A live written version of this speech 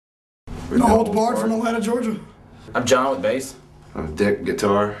No Holds Barred from Atlanta, Georgia. I'm John with bass. I'm Dick,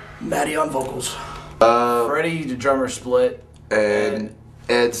 guitar. Maddie on vocals. Freddie, the drummer, split. And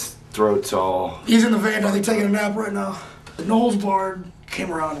Ed's throat's all... He's in the van, I think, taking a nap right now. No Holds Barred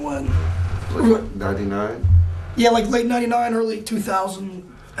came around when? Like 99? Yeah, like late 99, early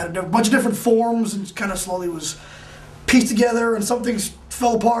 2000. Had a bunch of different forms and kind of slowly was pieced together, and some things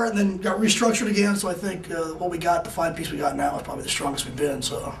fell apart and then got restructured again. So I think what we got, the 5-piece we got now, is probably the strongest we've been.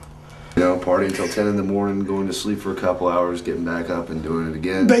 So, you know, partying until 10 in the morning, going to sleep for a couple hours, getting back up and doing it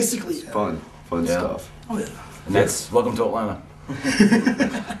again. Basically, it's fun stuff. Oh yeah. And that's welcome to Atlanta.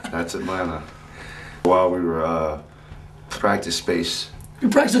 That's Atlanta. While we were practice space. We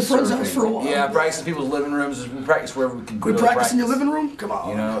practiced at friend's house for a while. Yeah, practice in people's living rooms. We practice wherever we could. We practice in your living room? Come on.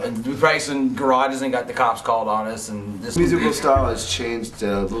 You know, and we practice in garages and got the cops called on us. And this musical style has changed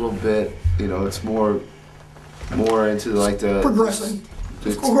a little bit. You know, it's more into like the progressing.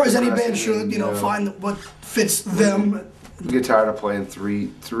 Of course, any band should. You know, find what fits them. We get tired of playing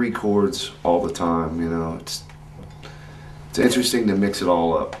three chords all the time. You know, it's interesting to mix it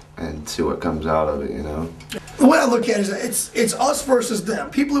all up and see what comes out of it. You know. The way I look at it is it's us versus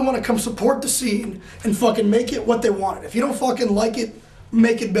them. People who want to come support the scene and fucking make it what they want it. If you don't fucking like it,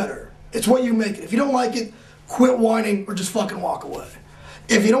 make it better. It's what you make it. If you don't like it, quit whining or just fucking walk away.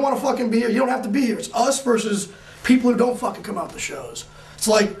 If you don't want to fucking be here, you don't have to be here. It's us versus people who don't fucking come out to shows. It's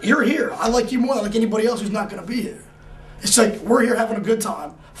like, you're here. I like you more than I like anybody else who's not going to be here. It's like, we're here having a good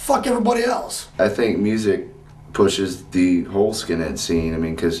time. Fuck everybody else. I think music pushes the whole skinhead scene. I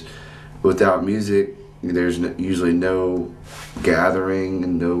mean, because without music, there's usually no gathering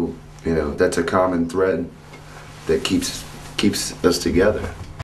and no, you know, that's a common thread that keeps us together.